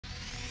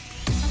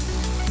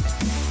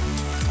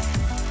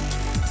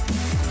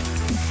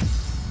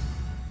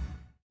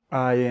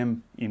I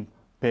am in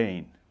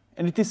pain,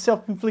 and it is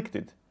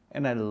self-inflicted,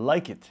 and I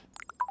like it.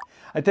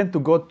 I tend to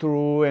go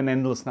through an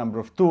endless number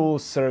of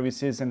tools,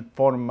 services, and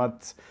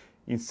formats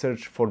in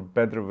search for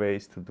better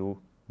ways to do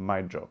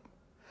my job.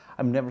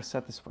 I'm never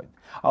satisfied.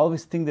 I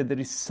always think that there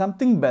is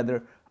something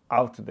better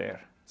out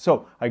there.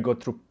 So I go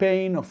through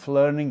pain of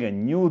learning a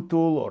new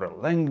tool or a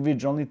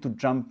language only to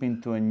jump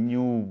into a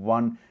new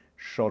one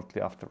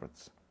shortly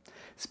afterwards.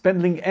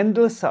 Spending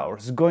endless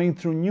hours going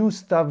through new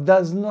stuff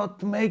does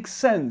not make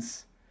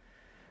sense.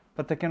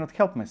 But I cannot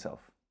help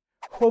myself.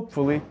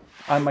 Hopefully,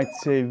 I might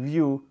save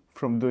you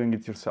from doing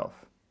it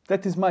yourself.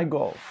 That is my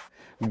goal.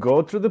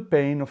 Go through the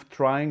pain of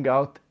trying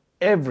out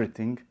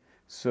everything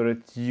so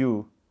that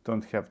you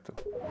don't have to.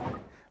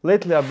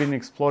 Lately, I've been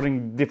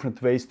exploring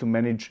different ways to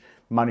manage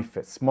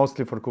manifests,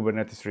 mostly for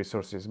Kubernetes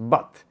resources,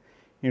 but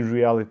in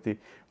reality,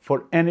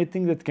 for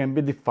anything that can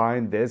be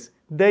defined as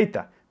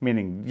data,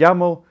 meaning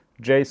YAML,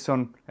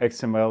 JSON,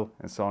 XML,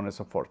 and so on and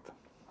so forth.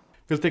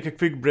 We'll take a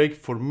quick break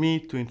for me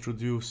to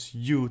introduce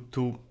you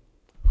to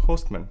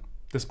Hostman,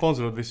 the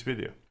sponsor of this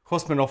video.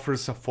 Hostman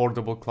offers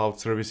affordable cloud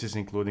services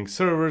including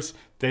servers,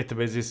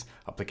 databases,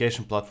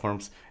 application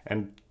platforms,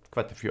 and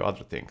quite a few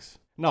other things.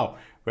 Now,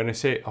 when I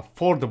say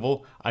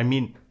affordable, I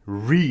mean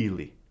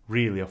really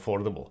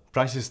affordable.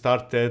 Prices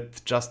start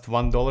at just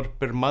 $1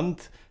 per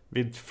month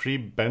with free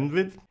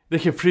bandwidth. They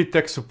have free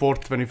tech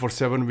support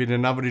 24/7 with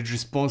an average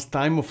response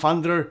time of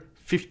under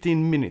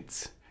 15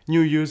 minutes.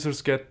 New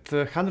users get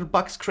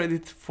 $100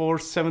 credit for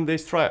 7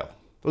 days trial.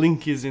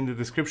 Link is in the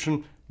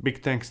description.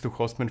 Big thanks to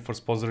Hostman for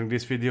sponsoring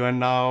this video, and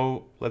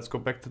now let's go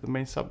back to the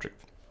main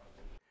subject.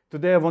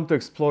 Today I want to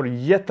explore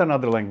yet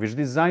another language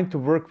designed to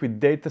work with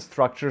data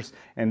structures,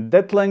 and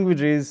that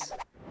language is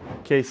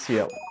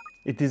KCL.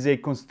 It is a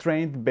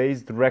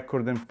constraint-based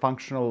record and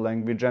functional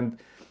language, and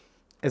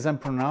as I'm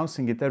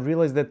pronouncing it, I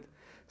realize that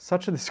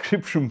such a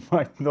description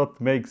might not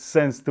make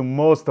sense to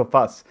most of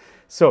us.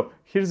 So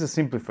here's a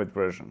simplified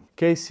version.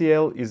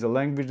 KCL is a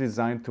language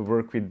designed to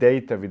work with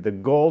data with the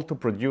goal to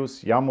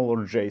produce YAML or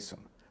JSON.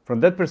 From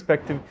that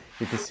perspective,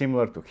 it is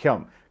similar to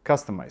Helm,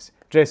 Customize,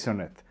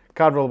 JSONnet,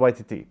 Firewall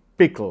YTT,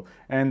 Pickle,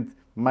 and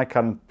my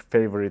current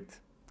favorite,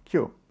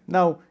 Q.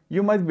 Now,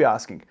 you might be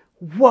asking,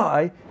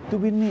 why do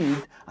we need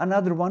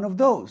another one of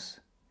those?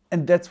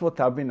 And that's what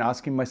I've been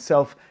asking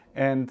myself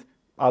and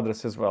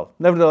others as well.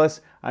 Nevertheless,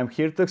 I'm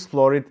here to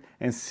explore it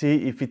and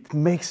see if it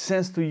makes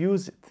sense to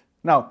use it.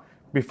 Now,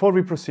 before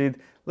we proceed,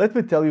 let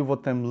me tell you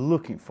what I'm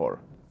looking for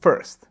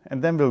first,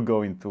 and then we'll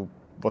go into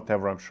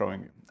whatever I'm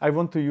showing you. I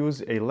want to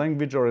use a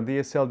language or a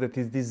DSL that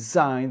is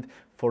designed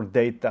for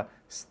data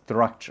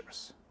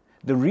structures.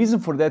 The reason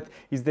for that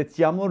is that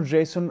YAML or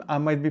JSON I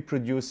might be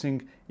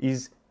producing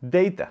is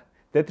data.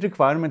 That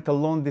requirement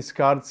alone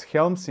discards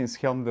Helm, since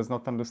Helm does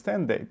not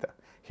understand data.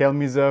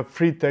 Helm is a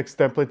free text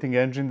templating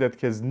engine that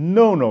has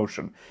no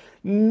notion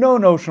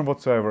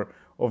whatsoever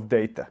of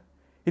data.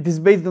 It is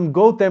based on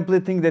Go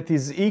templating that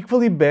is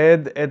equally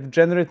bad at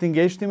generating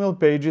HTML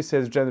pages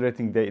as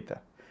generating data.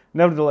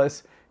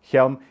 Nevertheless,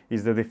 Helm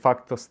is the de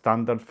facto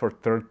standard for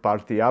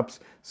third-party apps,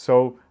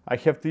 so I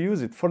have to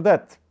use it for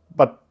that,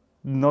 but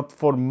not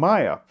for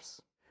my apps.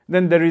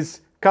 Then there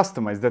is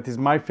Customize, that is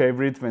my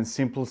favorite when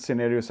simple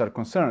scenarios are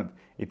concerned.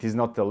 It is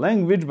not a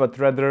language, but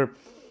rather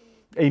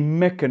a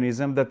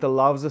mechanism that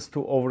allows us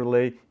to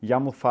overlay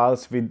YAML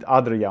files with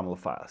other YAML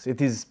files.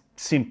 It is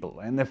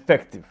simple and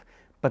effective,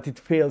 but it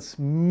fails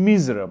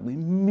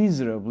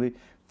miserably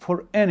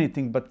for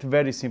anything but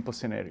very simple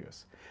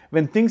scenarios.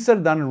 When things are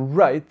done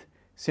right,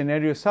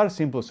 scenarios are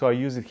simple, so I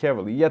use it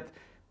heavily, yet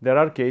there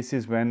are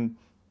cases when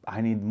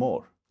I need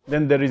more.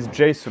 Then there is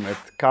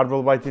JSONnet,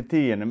 Firewall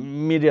YTT, and a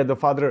myriad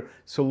of other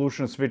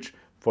solutions which,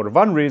 for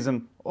one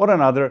reason or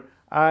another,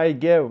 I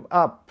gave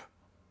up.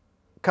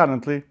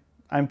 Currently,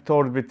 I'm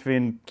torn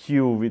between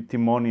Q with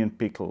Timoni and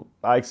Pickle.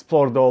 I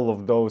explored all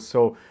of those,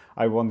 so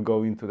I won't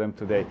go into them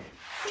today.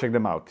 Check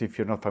them out if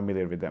you're not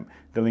familiar with them.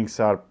 The links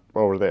are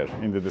over there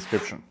in the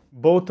description.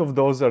 Both of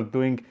those are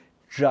doing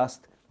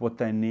just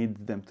what I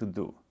need them to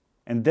do.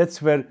 And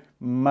that's where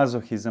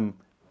masochism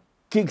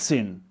kicks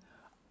in.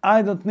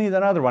 I don't need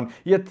another one,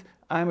 yet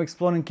I'm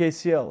exploring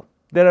KCL.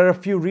 There are a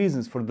few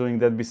reasons for doing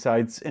that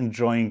besides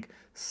enjoying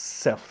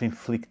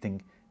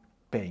self-inflicting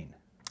pain.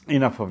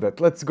 Enough of that,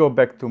 let's go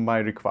back to my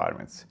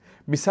requirements.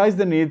 Besides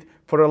the need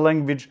for a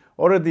language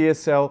or a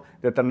DSL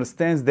that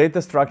understands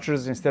data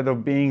structures instead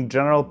of being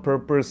general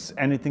purpose,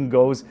 anything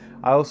goes,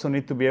 I also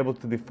need to be able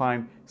to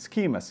define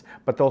schemas,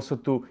 but also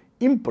to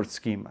import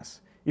schemas.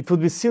 It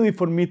would be silly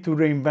for me to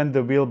reinvent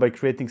the wheel by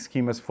creating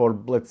schemas for,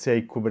 let's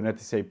say,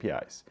 Kubernetes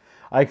APIs.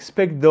 I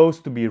expect those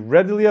to be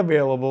readily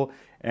available,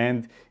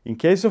 and in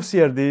case of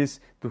CRDs,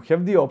 to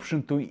have the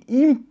option to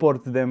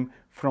import them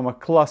from a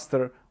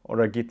cluster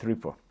or a Git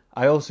repo.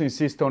 I also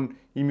insist on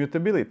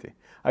immutability.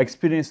 I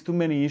experience too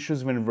many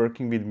issues when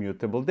working with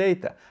mutable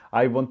data.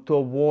 I want to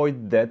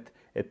avoid that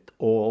at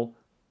all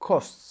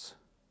costs.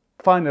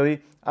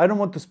 Finally, I don't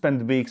want to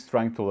spend weeks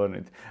trying to learn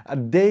it. A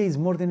day is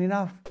more than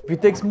enough. If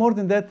it takes more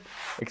than that,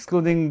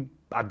 excluding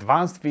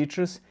advanced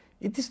features,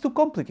 It is too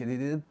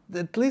complicated,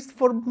 at least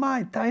for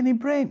my tiny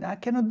brain. I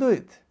cannot do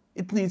it.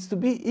 It needs to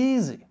be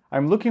easy.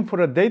 I'm looking for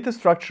a data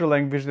structure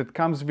language that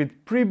comes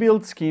with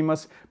pre-built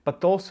schemas,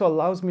 but also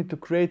allows me to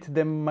create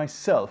them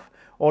myself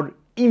or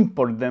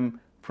import them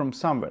from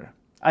somewhere.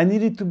 I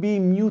need it to be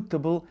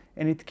immutable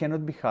and it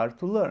cannot be hard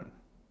to learn.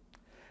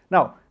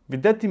 Now,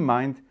 with that in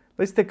mind,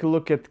 let's take a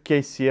look at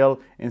KCL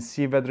and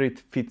see whether it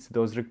fits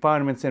those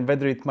requirements and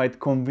whether it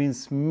might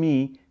convince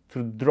me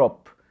to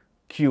drop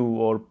Q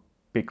or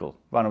pickle,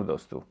 one of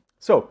those two.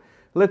 So,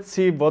 let's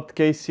see what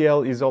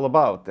KCL is all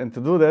about. And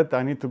to do that,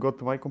 I need to go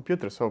to my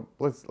computer. So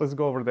let's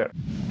go over there.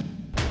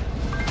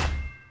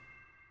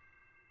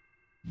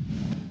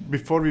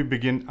 Before we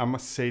begin, I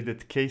must say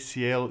that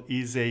KCL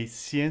is a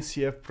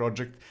CNCF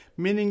project,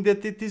 meaning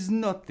that it is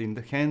not in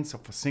the hands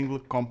of a single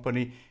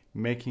company,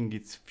 making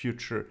its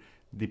future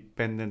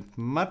dependent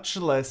much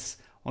less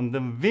on the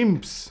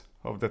whims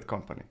of that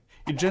company.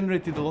 It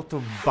generated a lot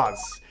of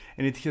buzz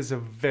and it has a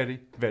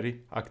very,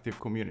 very active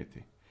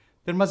community.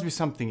 There must be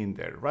something in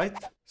there, right?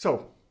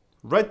 So,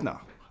 right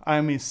now, I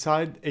am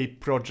inside a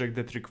project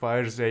that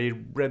requires a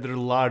rather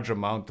large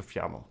amount of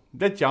YAML.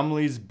 That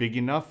YAML is big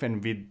enough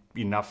and with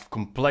enough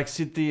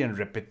complexity and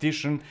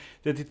repetition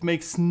that it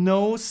makes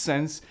no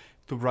sense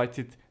to write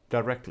it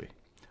directly.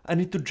 I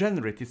need to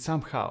generate it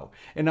somehow,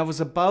 and I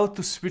was about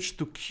to switch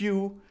to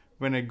Q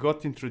when I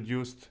got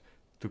introduced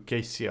to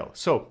KCL.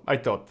 So, I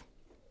thought,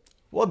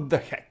 what the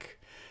heck?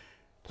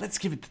 Let's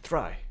give it a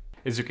try.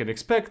 As you can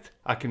expect,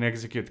 I can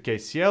execute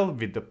KCL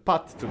with the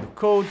path to the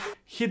code,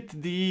 hit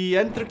the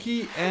enter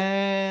key,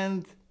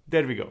 and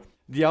there we go.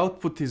 The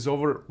output is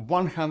over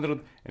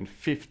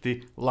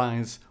 150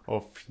 lines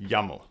of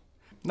YAML.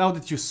 Now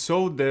that you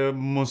saw the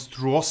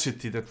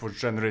monstrosity that was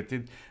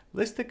generated,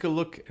 let's take a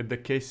look at the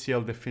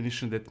KCL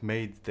definition that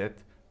made that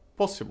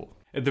possible.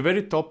 At the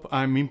very top,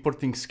 I'm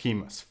importing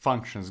schemas,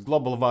 functions,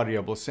 global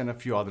variables, and a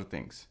few other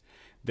things.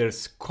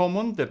 There's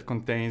common that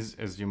contains,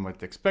 as you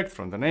might expect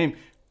from the name,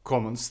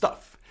 common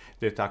stuff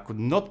that I could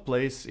not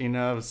place in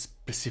a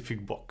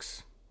specific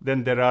box.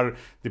 Then there are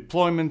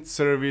deployment,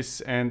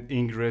 service, and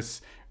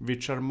ingress,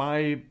 which are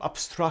my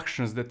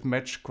abstractions that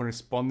match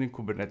corresponding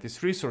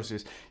Kubernetes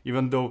resources,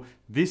 even though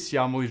this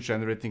YAML is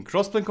generating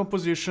crossplane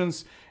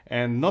compositions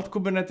and not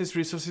Kubernetes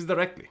resources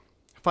directly.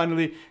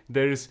 Finally,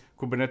 there is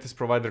Kubernetes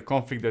provider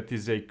config that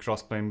is a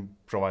crossplane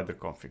provider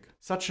config.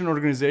 Such an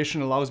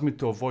organization allows me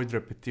to avoid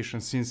repetition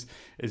since,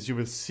 as you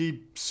will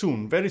see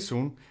soon, very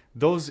soon,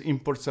 those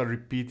imports are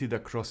repeated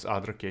across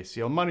other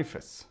KCL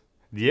manifests.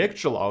 The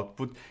actual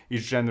output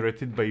is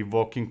generated by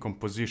evoking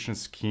composition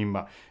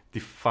schema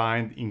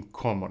defined in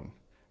common.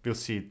 We'll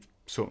see it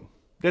soon.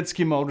 That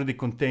schema already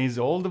contains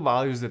all the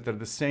values that are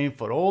the same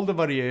for all the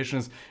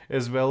variations,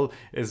 as well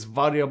as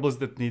variables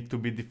that need to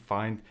be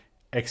defined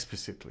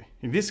explicitly.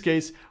 In this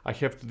case, I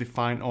have to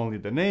define only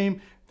the name,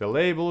 the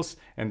labels,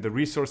 and the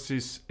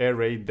resources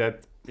array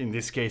that in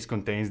this case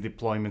contains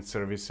deployment,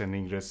 service, and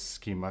ingress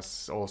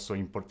schemas also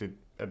imported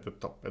at the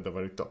top, at the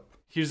very top.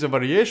 Here's a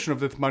variation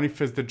of that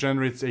manifest that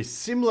generates a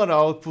similar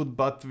output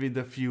but with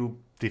a few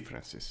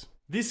differences.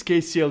 This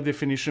KCL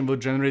definition will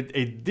generate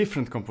a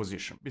different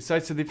composition.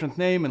 Besides a different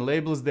name and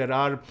labels, there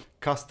are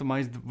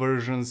customized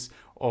versions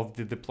of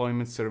the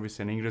deployment, service,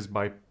 and ingress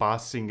by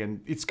passing,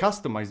 and it's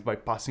customized by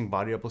passing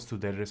variables to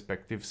their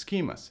respective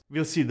schemas.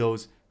 We'll see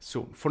those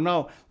soon. For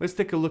now, let's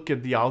take a look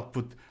at the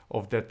output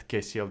of that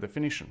KCL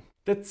definition.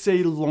 That's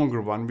a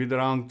longer one with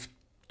around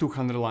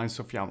 200 lines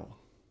of YAML.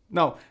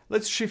 Now,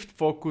 let's shift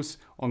focus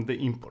on the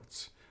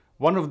imports.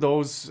 One of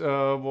those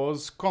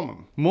was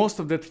common. Most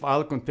of that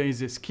file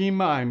contains a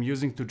schema I'm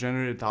using to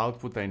generate the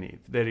output I need.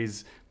 There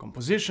is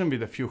composition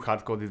with a few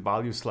hard-coded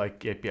values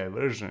like API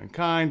version and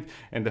kind,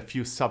 and a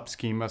few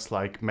sub-schemas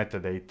like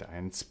metadata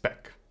and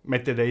spec.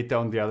 Metadata,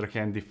 on the other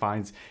hand,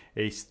 defines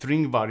a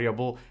string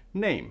variable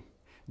name.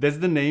 That's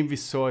the name we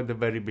saw at the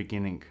very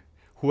beginning.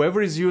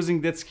 Whoever is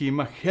using that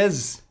schema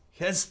has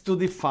to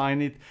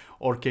define it,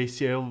 or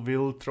KCL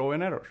will throw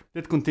an error.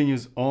 That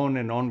continues on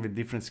and on with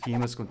different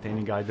schemas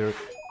containing either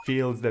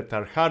fields that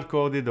are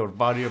hard-coded or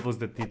variables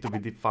that need to be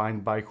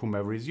defined by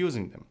whomever is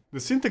using them.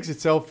 The syntax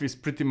itself is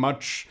pretty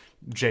much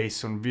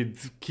JSON,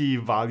 with key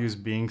values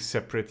being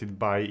separated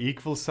by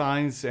equal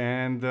signs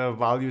and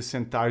values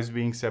and types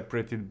being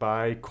separated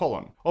by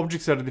colon.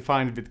 Objects are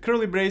defined with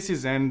curly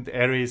braces and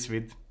arrays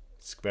with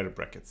square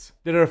brackets.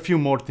 There are a few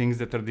more things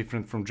that are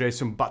different from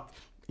JSON, but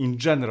in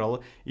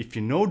general, if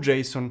you know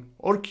JSON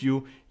or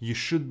Q, you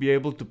should be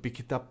able to pick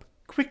it up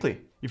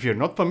quickly. If you're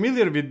not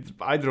familiar with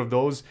either of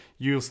those,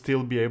 you'll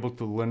still be able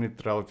to learn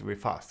it relatively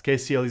fast.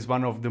 KCL is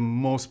one of the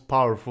most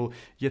powerful,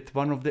 yet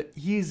one of the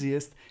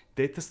easiest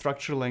data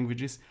structure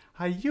languages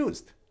I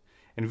used.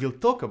 And we'll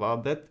talk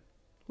about that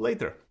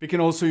later. We can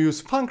also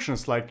use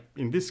functions like,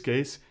 in this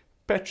case,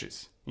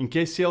 patches. In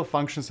KCL,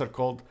 functions are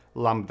called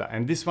lambda,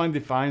 and this one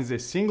defines a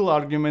single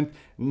argument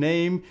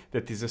name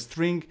that is a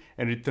string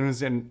and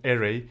returns an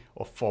array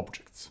of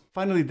objects.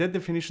 Finally, that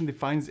definition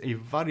defines a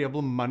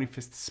variable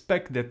manifest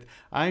spec that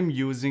I'm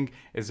using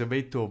as a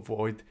way to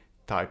avoid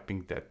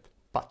typing that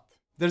path.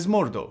 There's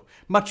more though,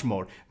 much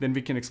more than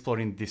we can explore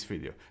in this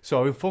video. So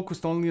I will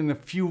focus only on a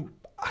few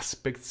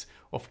aspects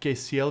of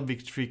KCL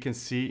which we can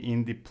see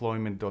in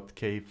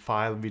deployment.k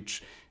file,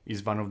 which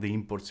is one of the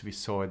imports we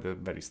saw at the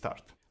very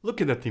start.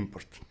 Look at that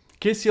import.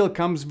 KCL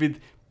comes with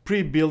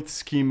pre-built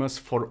schemas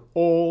for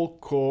all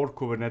core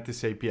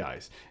Kubernetes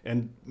APIs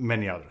and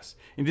many others.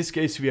 In this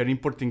case, we are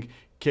importing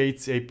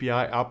K8's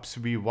API apps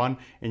v1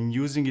 and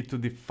using it to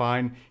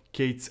define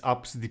K8's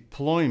apps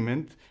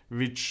deployment,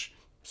 which,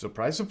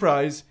 surprise,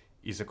 surprise,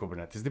 is a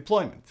Kubernetes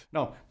deployment.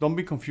 Now, don't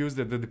be confused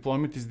that the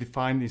deployment is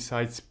defined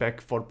inside spec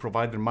for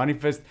provider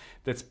manifest.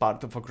 That's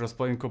part of a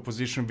cross-plane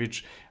composition,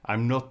 which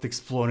I'm not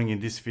exploring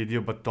in this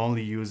video, but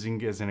only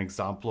using as an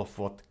example of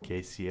what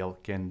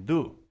KCL can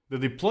do. The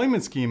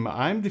deployment schema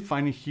I'm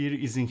defining here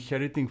is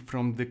inheriting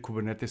from the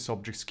Kubernetes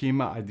object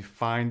schema I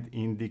defined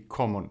in the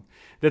common.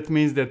 That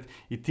means that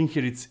it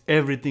inherits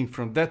everything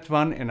from that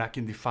one, and I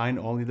can define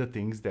only the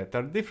things that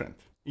are different.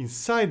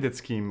 Inside that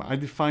schema, I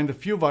defined a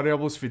few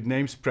variables with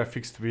names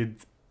prefixed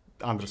with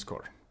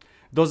underscore.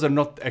 Those are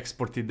not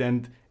exported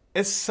and,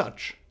 as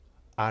such,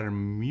 are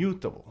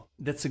mutable.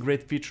 That's a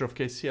great feature of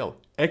KCL.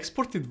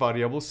 Exported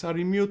variables are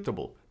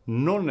immutable.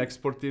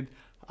 Non-exported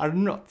are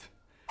not.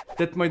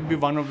 That might be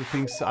one of the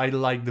things I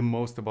like the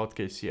most about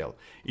KCL.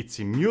 It's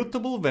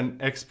immutable when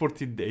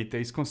exported data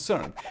is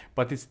concerned,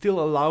 but it still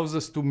allows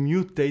us to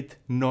mutate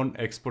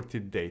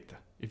non-exported data.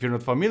 If you're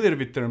not familiar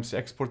with terms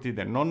exported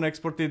and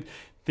non-exported,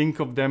 think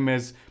of them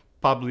as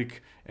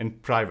public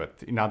and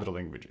private in other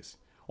languages.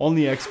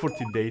 Only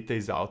exported data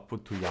is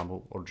output to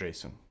YAML or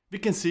JSON. We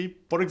can see,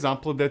 for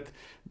example, that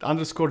the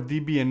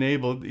 _db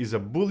enabled is a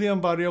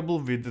Boolean variable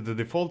with the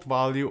default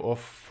value of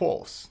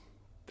false,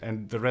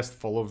 and the rest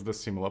follows the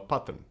similar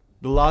pattern.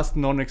 The last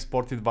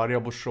non-exported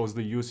variable shows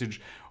the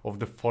usage of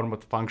the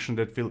format function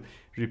that will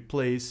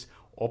replace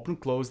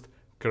open-closed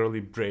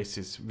curly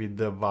braces with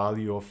the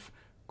value of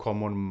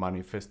common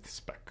manifest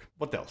spec.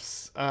 What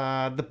else?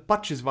 The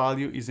patches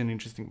value is an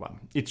interesting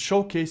one. It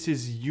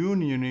showcases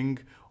unioning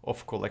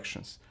of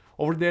collections.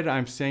 Over there,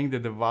 I'm saying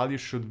that the value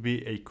should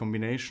be a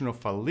combination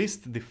of a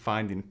list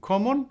defined in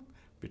common,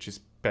 which is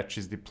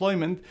patches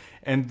deployment,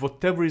 and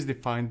whatever is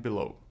defined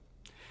below.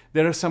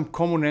 There are some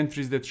common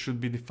entries that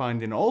should be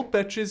defined in all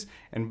patches,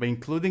 and by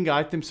including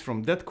items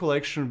from that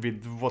collection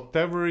with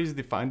whatever is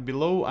defined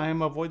below, I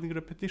am avoiding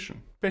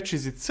repetition.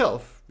 Patches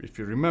itself, if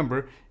you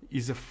remember,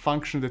 is a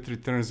function that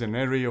returns an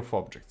array of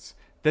objects.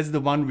 That's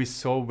the one we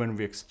saw when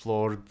we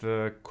explored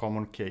the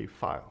common K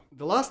file.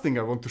 The last thing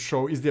I want to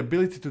show is the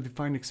ability to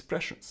define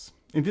expressions.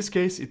 In this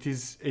case, it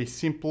is a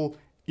simple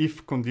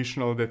if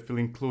conditional that will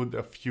include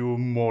a few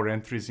more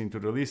entries into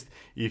the list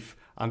if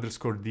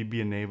 _db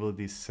enabled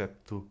is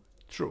set to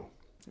true.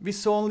 We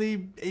saw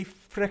only a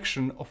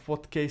fraction of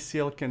what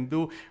KCL can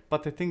do,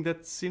 but I think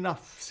that's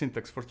enough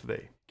syntax for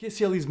today.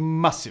 KCL is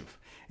massive,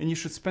 and you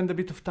should spend a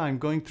bit of time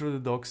going through the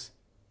docs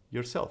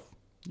yourself.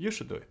 You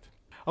should do it.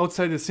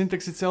 Outside the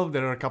syntax itself,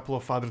 there are a couple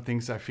of other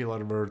things I feel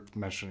are worth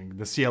mentioning.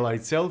 The CLI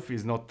itself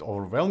is not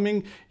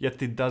overwhelming,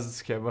 yet it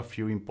does have a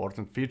few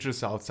important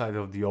features outside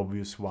of the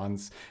obvious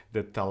ones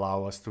that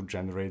allow us to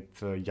generate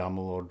YAML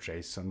or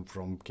JSON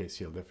from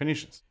KCL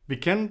definitions. We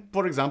can,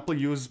 for example,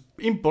 use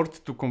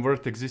import to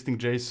convert existing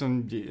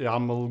JSON,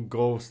 YAML,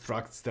 Go,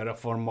 structs,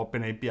 Terraform,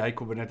 OpenAPI,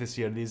 Kubernetes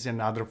CRDs,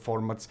 and other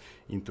formats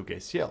into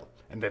KCL.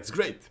 And that's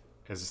great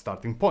as a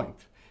starting point.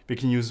 We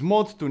can use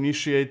mod to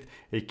initiate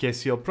a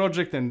KCL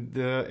project and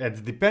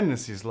add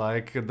dependencies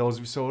like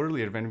those we saw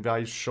earlier when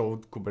I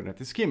showed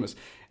Kubernetes schemas,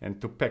 and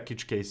to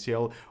package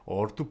KCL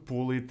or to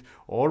pull it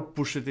or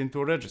push it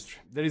into a registry.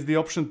 There is the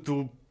option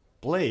to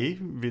play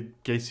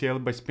with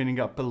KCL by spinning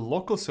up a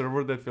local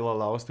server that will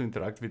allow us to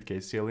interact with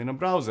KCL in a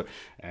browser,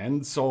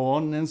 and so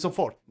on and so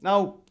forth.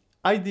 Now,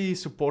 IDE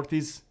support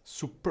is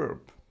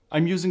superb.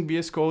 I'm using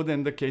VS Code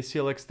and the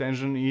KCL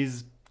extension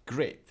is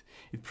great.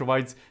 It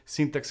provides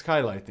syntax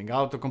highlighting,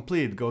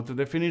 autocomplete, go to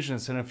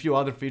definitions, and a few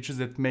other features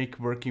that make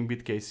working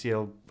with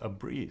KCL a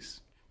breeze.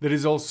 There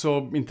is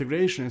also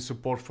integration and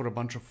support for a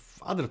bunch of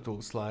other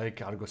tools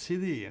like Argo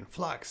CD and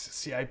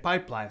Flux, CI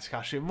pipelines,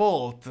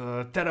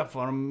 HashiVault,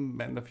 Terraform,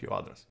 and a few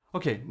others.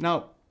 Okay,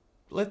 now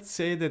let's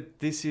say that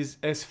this is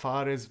as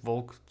far as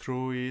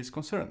walkthrough is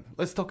concerned.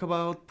 Let's talk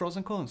about pros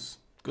and cons,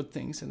 good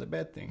things and the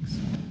bad things.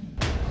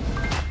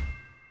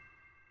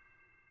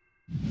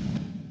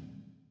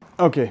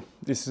 Okay,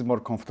 this is more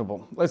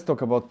comfortable. Let's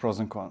talk about pros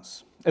and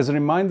cons. As a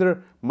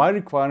reminder, my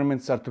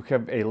requirements are to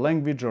have a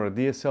language or a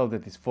DSL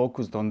that is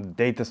focused on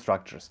data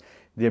structures,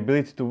 the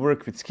ability to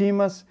work with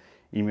schemas,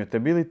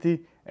 immutability,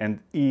 and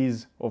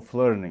ease of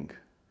learning.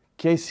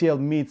 KCL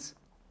meets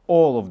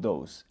all of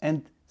those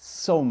and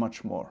so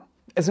much more.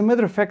 As a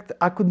matter of fact,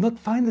 I could not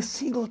find a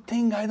single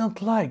thing I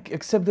don't like,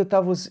 except that I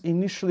was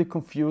initially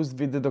confused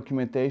with the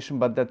documentation,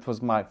 but that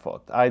was my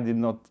fault. I did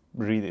not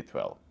read it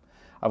well.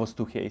 I was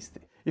too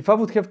hasty. If I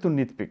would have to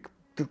nitpick,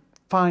 to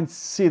find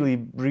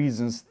silly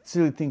reasons,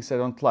 silly things I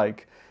don't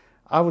like,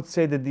 I would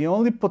say that the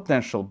only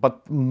potential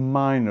but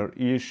minor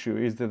issue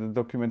is that the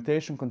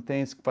documentation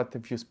contains quite a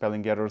few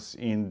spelling errors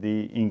in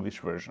the English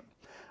version.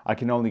 I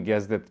can only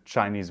guess that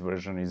Chinese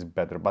version is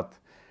better, but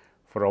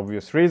for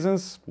obvious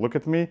reasons, look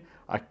at me,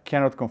 I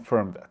cannot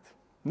confirm that.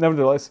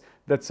 Nevertheless,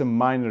 that's a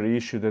minor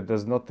issue that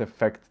does not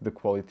affect the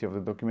quality of the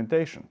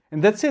documentation.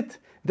 And that's it.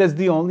 That's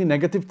the only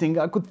negative thing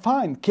I could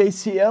find.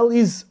 KCL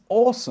is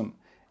awesome.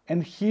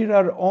 And here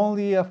are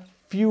only a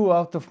few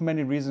out of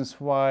many reasons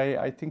why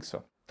I think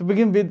so. To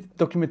begin with,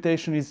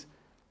 documentation is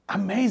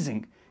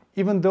amazing,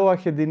 even though I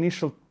had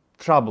initial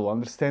trouble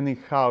understanding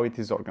how it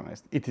is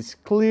organized. It is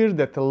clear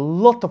that a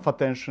lot of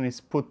attention is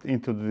put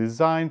into the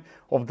design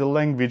of the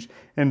language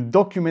and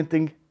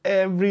documenting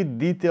every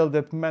detail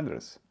that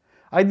matters.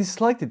 I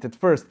disliked it at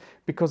first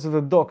because of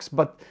the docs,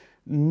 but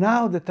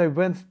now that I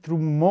went through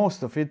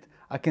most of it,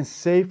 I can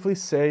safely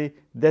say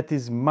that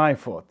is my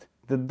fault.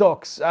 The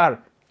docs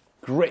are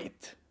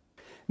great.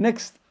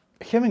 Next,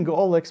 having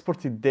all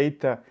exported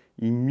data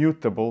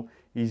immutable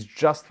is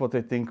just what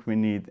I think we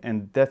need,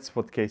 and that's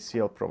what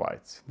KCL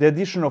provides. The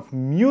addition of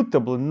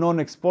mutable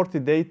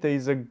non-exported data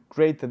is a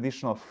great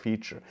additional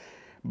feature,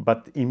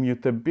 but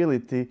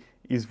immutability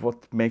is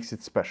what makes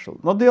it special.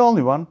 Not the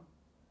only one,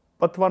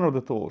 but one of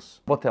the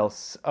tools. What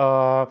else?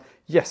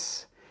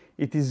 Yes,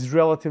 it is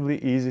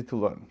relatively easy to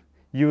learn.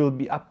 You will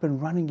be up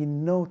and running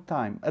in no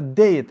time, a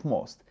day at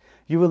most.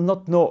 You will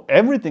not know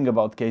everything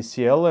about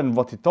KCL and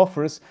what it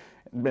offers,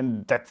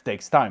 and that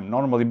takes time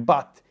normally,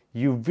 but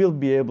you will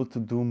be able to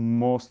do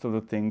most of the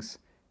things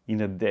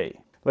in a day.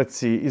 Let's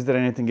see, is there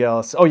anything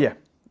else? Oh yeah,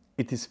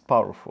 it is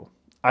powerful.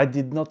 I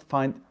did not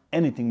find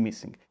anything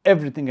missing.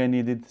 Everything I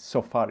needed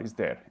so far is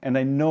there. And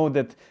I know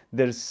that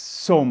there's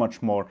so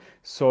much more.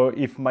 So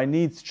if my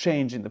needs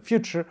change in the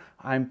future,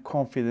 I'm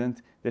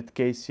confident that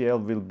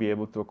KCL will be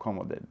able to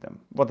accommodate them.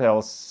 What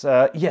else?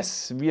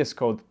 Yes, VS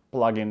Code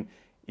plugin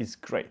is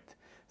great.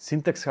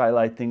 Syntax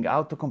highlighting,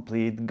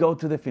 autocomplete,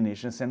 go-to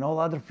definitions, and all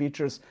other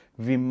features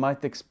we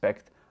might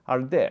expect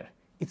are there.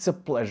 It's a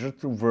pleasure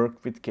to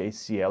work with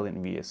KCL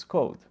in VS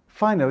Code.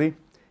 Finally,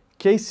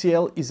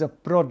 KCL is a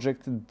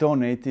project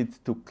donated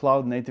to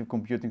Cloud Native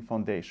Computing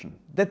Foundation.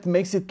 That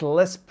makes it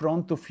less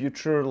prone to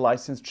future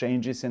license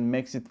changes and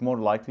makes it more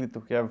likely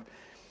to have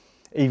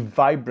a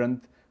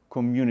vibrant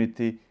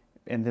community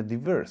and a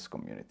diverse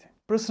community.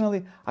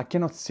 Personally, I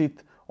cannot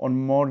sit on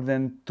more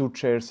than 2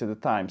 chairs at a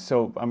time.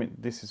 So, I mean,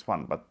 this is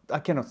one, but I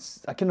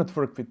cannot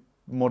work with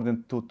more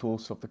than 2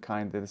 tools of the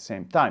kind at the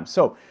same time.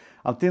 So,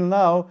 until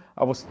now,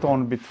 I was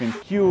torn between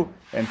Q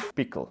and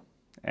Pickle.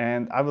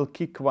 And I will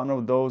kick one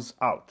of those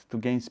out to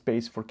gain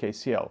space for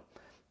KCL.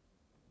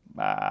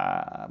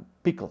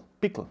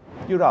 Pickle,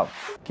 you're out.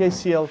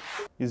 KCL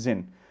is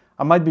in.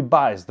 I might be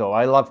biased though.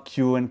 I love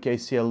Q and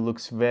KCL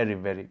looks very,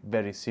 very,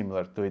 very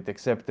similar to it,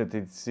 except that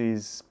it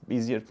is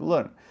easier to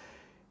learn.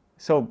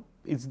 So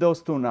it's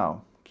those two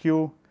now,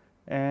 Q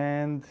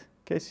and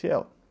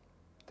KCL.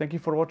 Thank you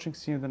for watching.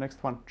 See you in the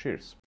next one.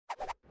 Cheers.